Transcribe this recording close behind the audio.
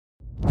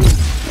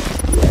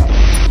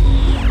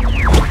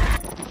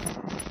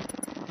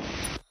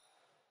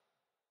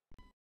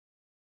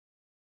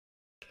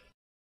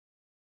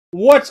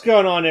What's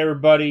going on,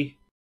 everybody?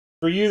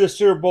 For you, the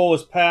Super Bowl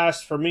is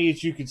passed. For me,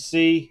 as you can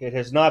see, it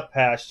has not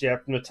passed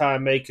yet from the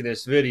time making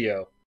this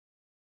video.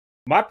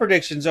 My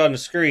prediction's on the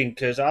screen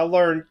because I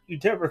learned you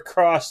never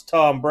cross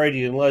Tom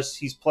Brady unless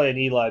he's playing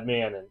Eli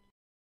Manning.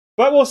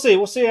 But we'll see.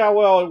 We'll see how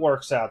well it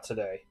works out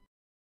today.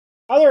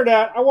 Other than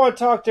that, I want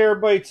to talk to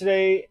everybody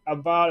today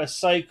about a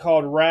site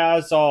called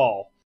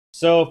Razzall.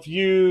 So if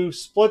you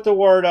split the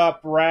word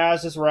up,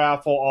 Raz is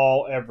raffle,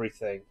 all,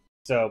 everything.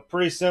 So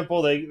pretty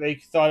simple. They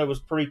thought it was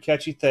a pretty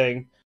catchy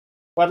thing.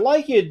 What I'd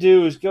like you to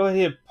do is go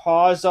ahead and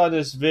pause on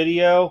this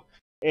video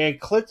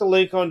and click the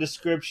link on the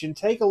description.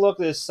 Take a look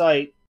at this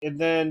site and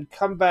then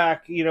come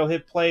back,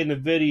 hit play in the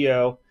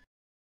video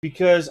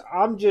because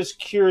I'm just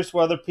curious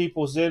what other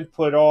people's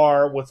input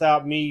are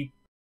without me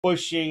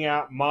pushing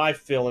out my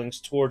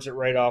feelings towards it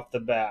right off the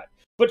bat.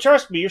 But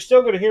trust me, you're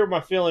still going to hear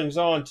my feelings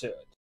onto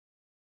it.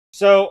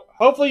 So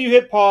hopefully you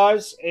hit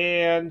pause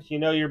and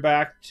you're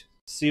back to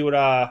see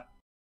what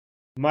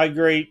my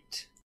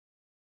great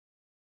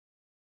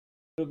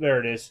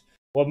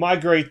what my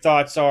great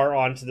thoughts are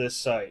onto this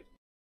site.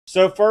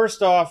 So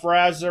first off,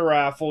 Razzall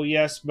Raffle,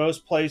 yes,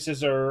 most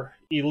places are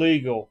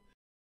illegal.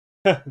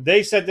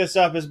 They set this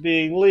up as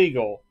being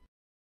legal.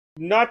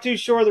 Not too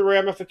sure of the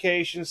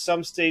ramifications.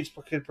 Some states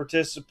can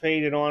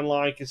participate in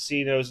online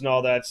casinos and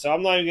all that, so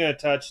I'm not even going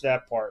to touch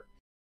that part.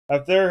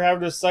 If they're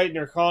having a site and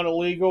they're calling it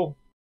legal,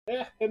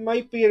 it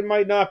might be, it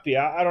might not be.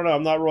 I don't know.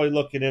 I'm not really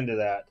looking into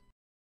that.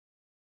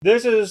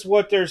 This is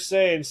what they're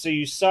saying. So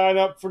you sign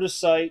up for the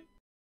site,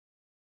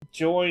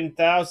 join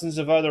thousands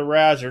of other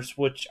Razzers,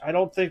 which I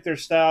don't think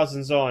there's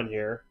thousands on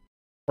here.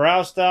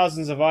 Browse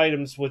thousands of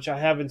items, which I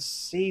haven't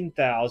seen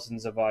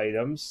thousands of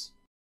items.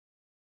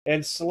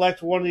 And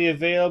select one of the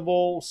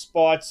available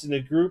spots in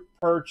the group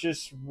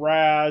purchase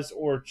Razz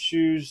or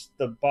choose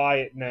the buy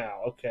it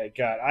now. Okay,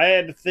 got it. I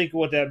had to think of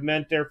what that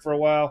meant there for a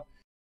while.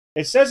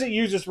 It says it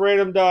uses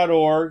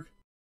random.org.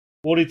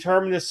 Will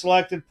determine the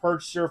selected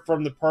purchaser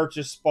from the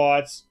purchase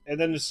spots, and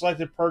then the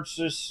selected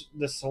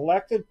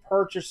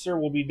purchaser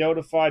will be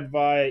notified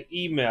via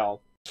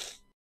email.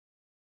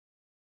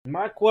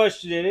 My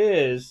question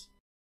is,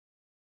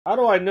 how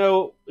do I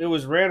know it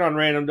was ran on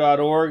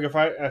random.org if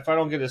I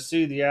don't get to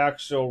see the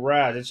actual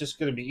Razz? It's just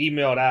going to be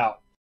emailed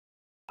out.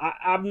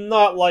 I'm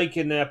not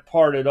liking that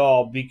part at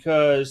all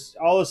because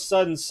all of a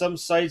sudden some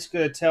site's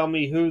going to tell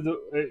me who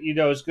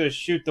is going to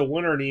shoot the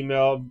winner an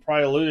email and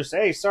probably lose.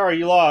 Say, hey, sorry,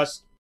 you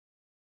lost.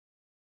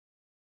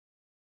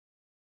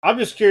 I'm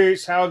just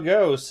curious how it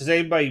goes. Has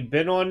anybody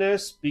been on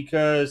this?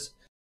 Because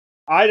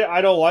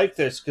I don't like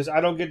this because I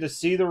don't get to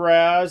see the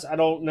Razz. I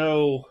don't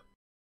know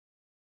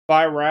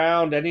by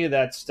round, any of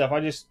that stuff.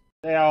 I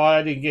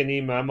didn't get an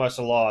email. I must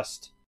have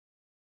lost.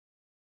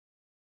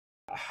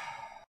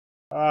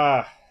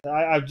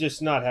 I'm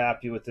just not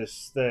happy with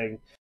this thing.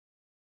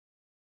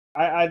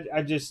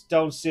 I just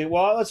don't see it.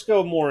 Well, let's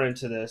go more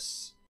into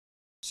this.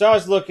 So I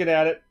was looking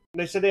at it.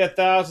 They said they had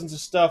thousands of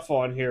stuff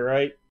on here,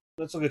 right?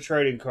 Let's look at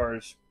trading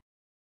cards.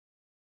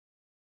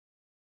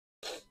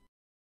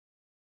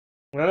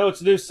 I know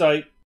it's a new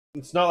site.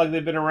 It's not like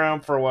they've been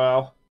around for a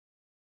while.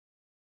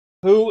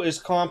 Who is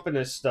comping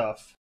this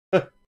stuff?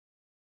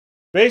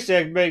 Basically,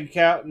 I can make an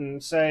account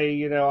and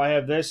say, I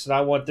have this and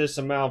I want this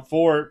amount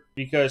for it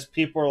because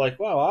people are like,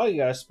 well, you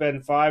gotta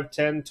spend $5,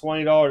 $10,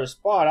 $20 a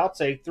spot. I'll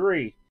take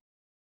 3.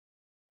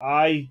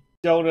 I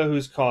don't know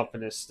who's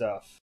comping this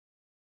stuff.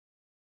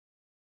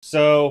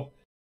 So,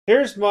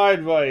 here's my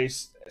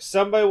advice.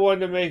 Somebody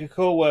wanted to make a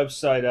cool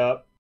website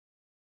up.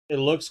 It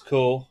looks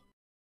cool.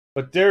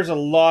 But there's a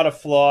lot of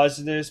flaws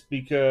in this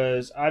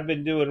because I've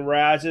been doing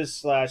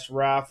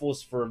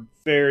Razzes/raffles for a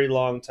very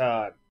long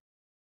time.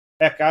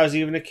 Heck, I was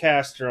even a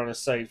caster on a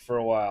site for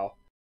a while.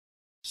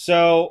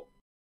 So,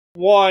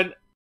 one,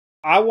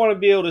 I want to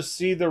be able to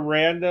see the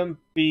random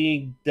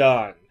being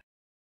done.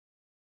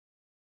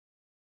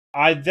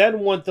 I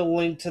then want the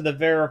link to the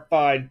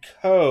verified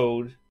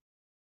code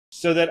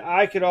so that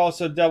I could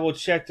also double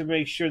check to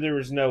make sure there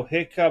was no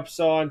hiccups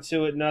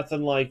onto it,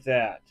 nothing like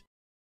that.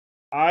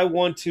 I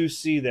want to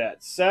see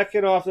that.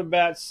 Second off the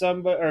bat,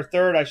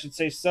 third, I should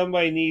say,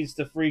 somebody needs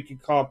to freaking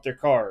comp their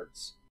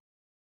cards.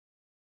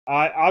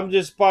 I'm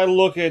just by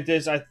looking at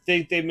this, I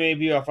think they may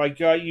be off.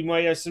 You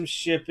might have some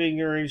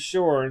shipping or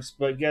insurance,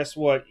 but guess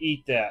what?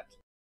 Eat that.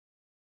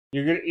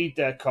 You're gonna eat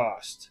that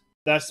cost.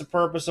 That's the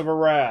purpose of a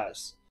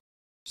Razz.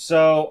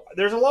 So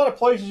there's a lot of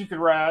places you can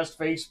Razz: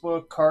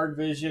 Facebook, Card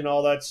Vision,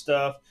 all that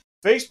stuff.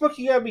 Facebook,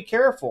 you gotta be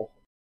careful.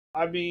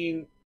 I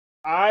mean,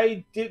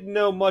 I didn't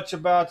know much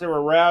about there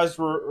were Razz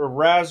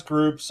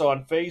groups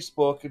on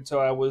Facebook until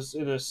I was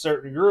in a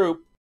certain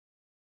group.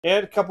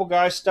 And a couple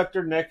guys stuck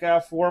their neck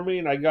out for me,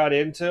 and I got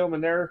into them,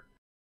 and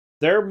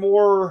they're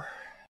more,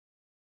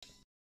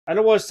 I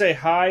don't want to say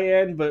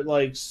high-end, but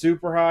like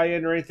super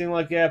high-end or anything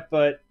like that,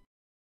 but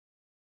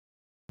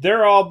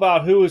they're all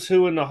about who is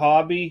who in the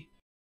hobby,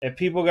 and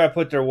people got to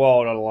put their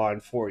wallet on the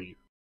line for you.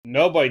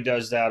 Nobody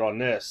does that on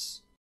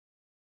this.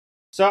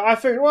 So I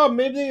figured, well,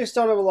 maybe they just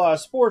don't have a lot of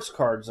sports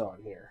cards on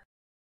here.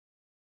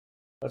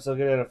 Let's look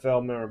at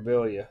NFL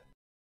memorabilia.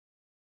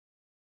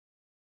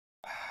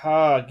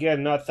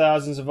 Again, not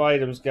thousands of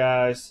items,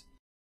 guys.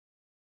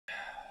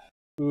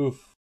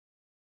 Oof.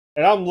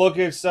 And I'm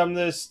looking at some of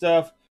this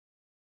stuff,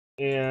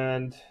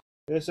 and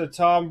this is a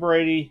Tom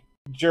Brady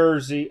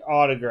jersey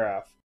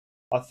autograph,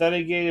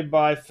 authenticated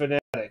by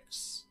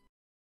Fanatics.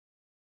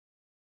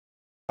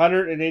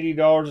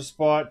 $180 a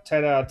spot,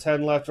 10 out of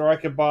 10 left, or I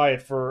could buy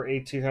it for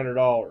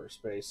 $1,800,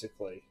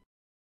 basically.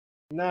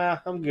 Nah,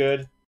 I'm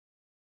good.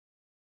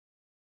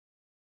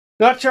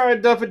 Not trying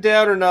to dump it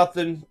down or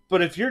nothing,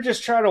 but if you're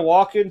just trying to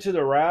walk into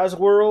the Raz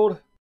world,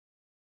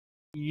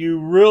 you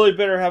really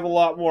better have a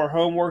lot more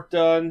homework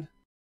done,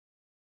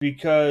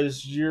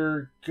 because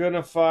you're going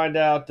to find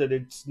out that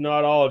it's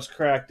not all it's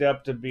cracked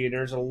up to be. And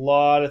there's a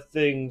lot of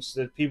things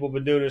that people have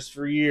been doing this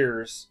for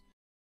years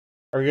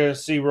are going to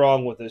see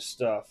wrong with this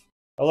stuff.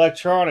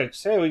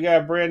 Electronics. Hey, we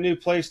got a brand new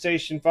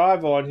PlayStation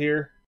 5 on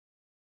here.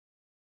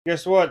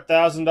 Guess what?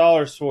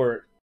 $1,000 for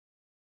it.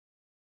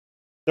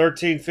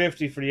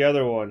 $1,350 for the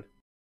other one.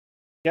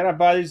 Can I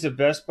buy these at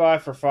Best Buy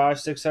for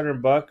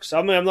 $500-600?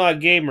 I mean, I'm not a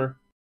gamer.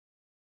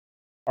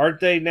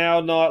 Aren't they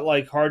now not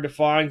like hard to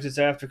find because it's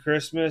after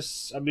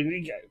Christmas? I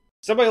mean,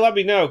 somebody let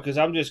me know, because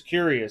I'm just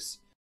curious.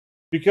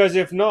 Because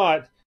if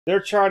not, they're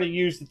trying to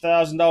use the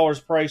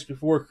 $1,000 price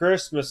before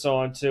Christmas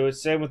onto it.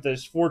 Same with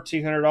this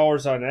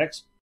 $1,400 on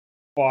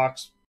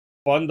Xbox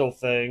bundle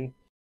thing.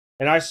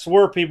 And I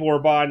swear people were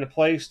buying the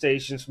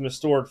PlayStations from the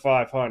store at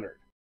 $500.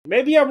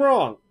 Maybe I'm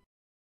wrong.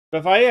 But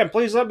if I am,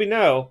 please let me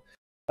know.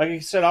 Like I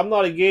said, I'm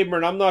not a gamer,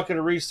 and I'm not going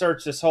to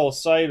research this whole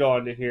site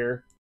onto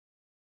here.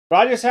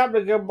 But I just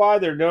happened to go by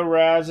there. No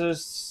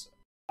Razzes.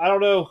 I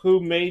don't know who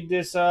made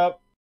this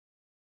up.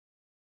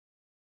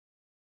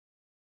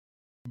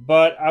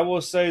 But I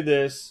will say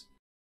this.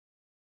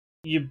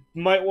 You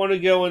might want to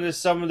go into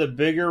some of the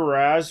bigger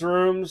Raz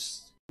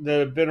rooms that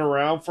have been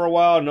around for a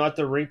while, not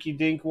the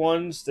rinky-dink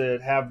ones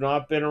that have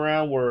not been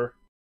around, where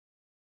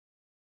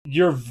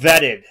you're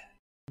vetted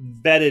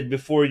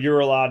before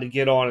you're allowed to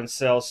get on and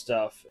sell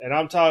stuff. And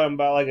I'm talking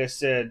about, like I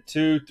said,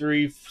 2,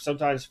 3,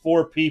 sometimes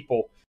 4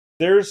 people.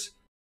 There's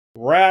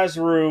Raz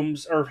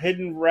rooms or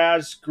hidden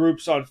Raz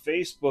groups on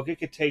Facebook. It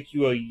could take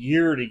you a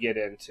year to get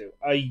into.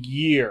 A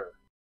year.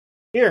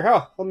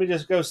 Here, let me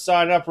just go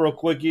sign up real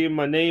quick, give you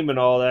my name and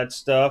all that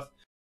stuff.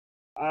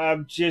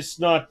 I'm just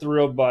not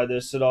thrilled by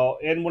this at all.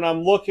 And when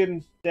I'm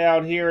looking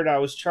down here and I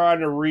was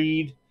trying to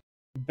read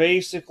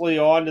basically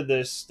onto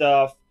this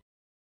stuff,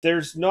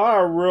 there's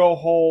not a real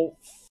whole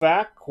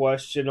fact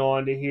question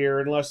onto here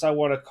unless I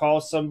want to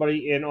call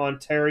somebody in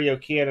Ontario,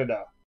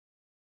 Canada.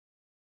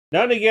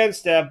 Nothing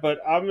against that, but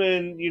I'm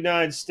in the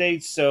United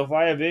States, so if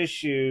I have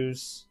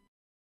issues,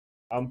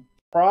 I'm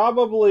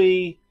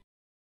probably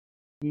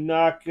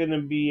not going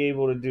to be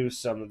able to do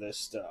some of this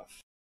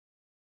stuff.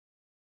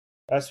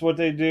 That's what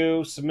they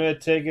do. Submit a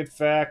ticket,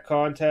 fact,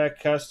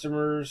 contact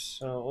customers.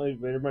 Oh,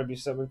 wait, there might be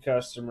something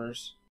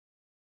customers.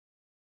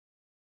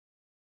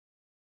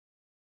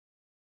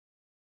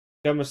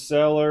 Become a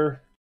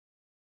seller.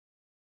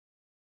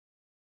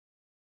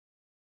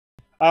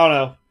 I don't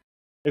know.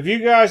 If you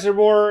guys are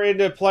more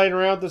into playing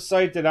around with the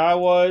site than I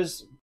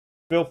was,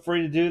 feel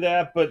free to do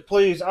that. But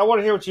please, I want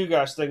to hear what you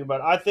guys think about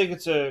it. I think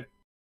it's a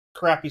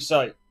crappy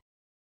site.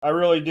 I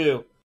really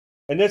do.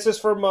 And this is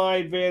for my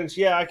advantage.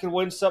 Yeah, I can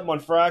win something on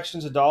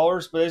fractions of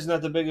dollars, but isn't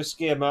that the biggest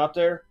scam out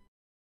there?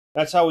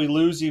 That's how we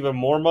lose even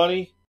more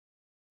money.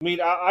 I mean,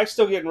 I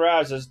still get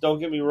Razzes, don't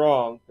get me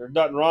wrong. There's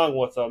nothing wrong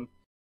with them.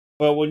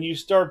 But when you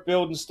start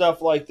building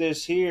stuff like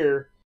this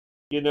here,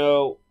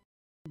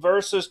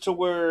 versus to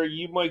where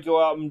you might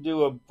go out and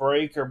do a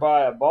break or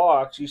buy a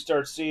box, you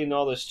start seeing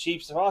all this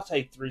cheap stuff. I'll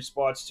take 3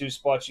 spots, 2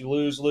 spots, you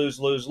lose.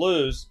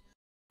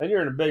 Then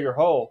you're in a bigger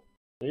hole.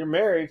 When you're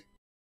married,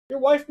 your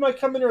wife might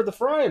come in there with a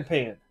frying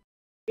pan.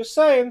 Just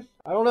saying.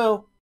 I don't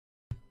know.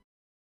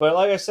 But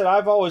like I said,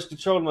 I've always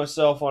controlled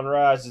myself on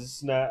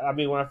Razzes. I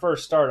mean, when I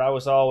first started, I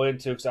was all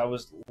into it because I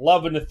was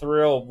loving the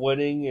thrill of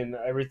winning and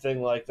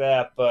everything like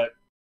that. But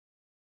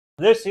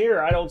this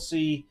here, I don't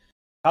see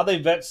how they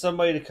vet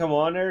somebody to come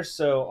on there.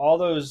 So all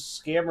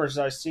those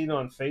scammers I've seen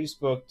on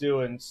Facebook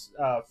doing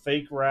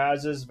fake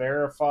Razzes,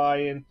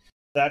 verifying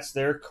that's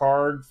their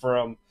card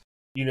from,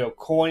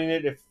 coining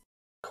it. If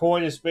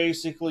coin is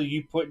basically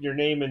you putting your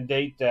name and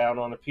date down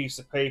on a piece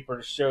of paper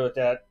to show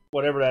that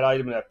whatever that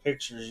item in that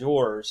picture is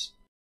yours.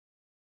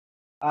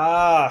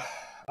 I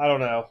don't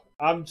know.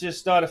 I'm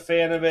just not a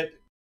fan of it.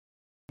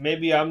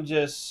 Maybe I'm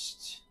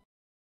just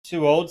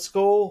too old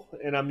school,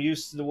 and I'm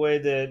used to the way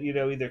that,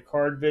 either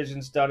Card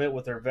Vision's done it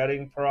with their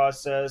vetting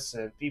process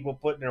and people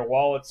putting their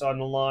wallets on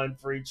the line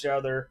for each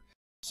other.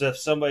 So if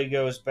somebody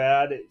goes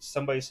bad,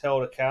 somebody's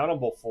held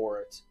accountable for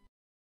it.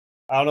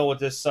 I don't know what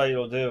this site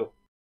will do.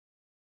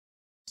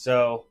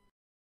 So,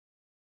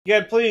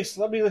 again, please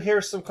let me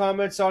hear some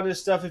comments on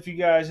this stuff if you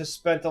guys have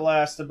spent the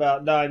last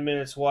about 9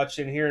 minutes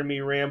hearing me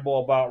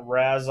ramble about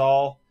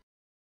Razzall.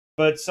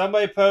 But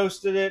somebody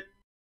posted it.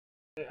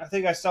 I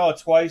think I saw it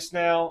twice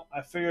now.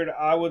 I figured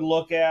I would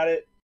look at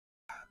it.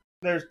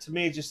 There's, to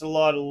me, just a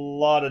lot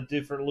of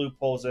different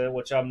loopholes in it,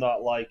 which I'm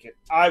not liking.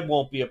 I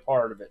won't be a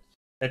part of it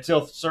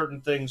until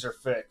certain things are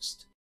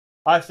fixed.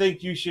 I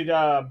think you should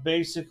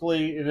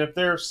basically, and if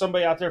there's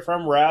somebody out there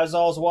from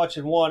Razzall's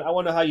watching one, I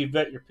want to know how you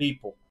vet your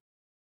people.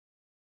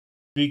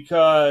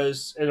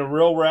 Because in a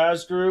real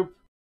Raz group,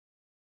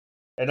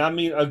 and I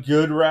mean a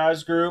good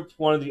Raz group,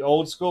 one of the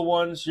old school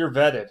ones, you're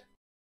vetted.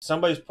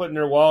 Somebody's putting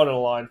their wallet on the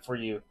line for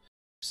you.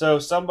 So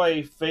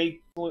somebody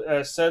fake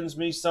sends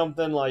me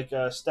something like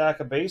a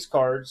stack of base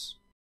cards,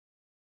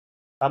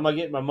 how am I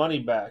getting my money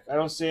back? I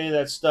don't see any of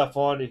that stuff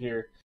onto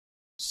here.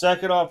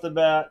 Second off the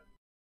bat,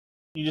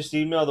 you just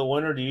email the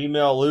winner. Do you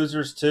email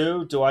losers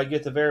too? Do I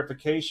get the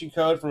verification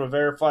code from a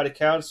verified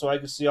account so I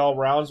can see all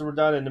rounds that were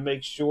done and to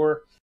make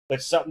sure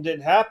that something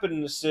didn't happen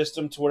in the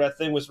system to where that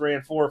thing was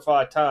ran 4 or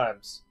 5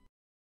 times?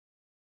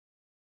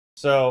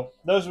 So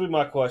those would be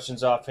my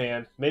questions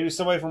offhand. Maybe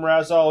somebody from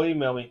Razzall will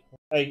email me.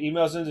 Hey,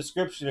 email's in the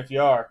description if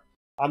you are.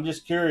 I'm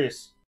just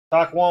curious.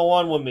 Talk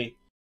one-on-one with me.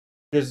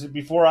 Because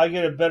before I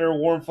get a better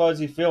warm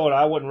fuzzy feeling,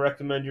 I wouldn't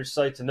recommend your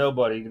site to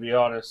nobody, to be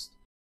honest.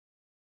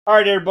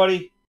 Alright,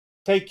 everybody.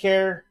 Take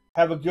care.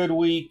 Have a good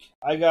week.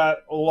 I got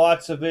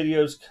lots of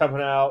videos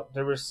coming out.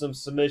 There were some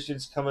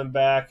submissions coming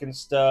back and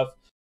stuff.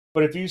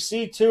 But if you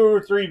see 2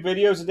 or 3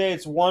 videos a day,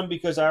 it's 1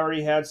 because I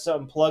already had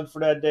something plugged for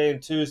that day,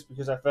 and 2 is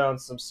because I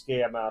found some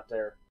scam out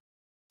there.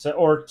 So,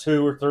 or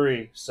 2 or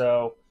 3.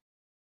 So,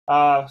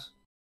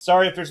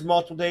 sorry if there's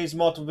multiple days,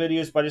 multiple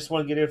videos, but I just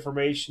want to get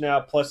information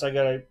out. Plus, I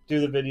got to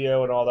do the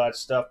video and all that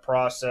stuff,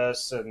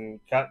 process and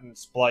cut and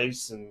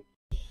splice. And,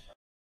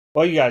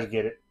 well, you guys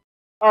get it.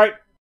 All right.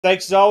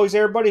 Thanks as always,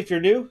 everybody. If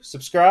you're new,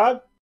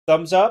 subscribe,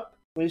 thumbs up,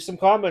 leave some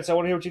comments. I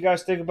want to hear what you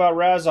guys think about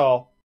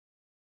Razzall.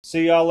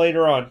 See y'all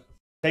later on.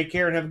 Take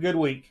care and have a good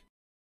week.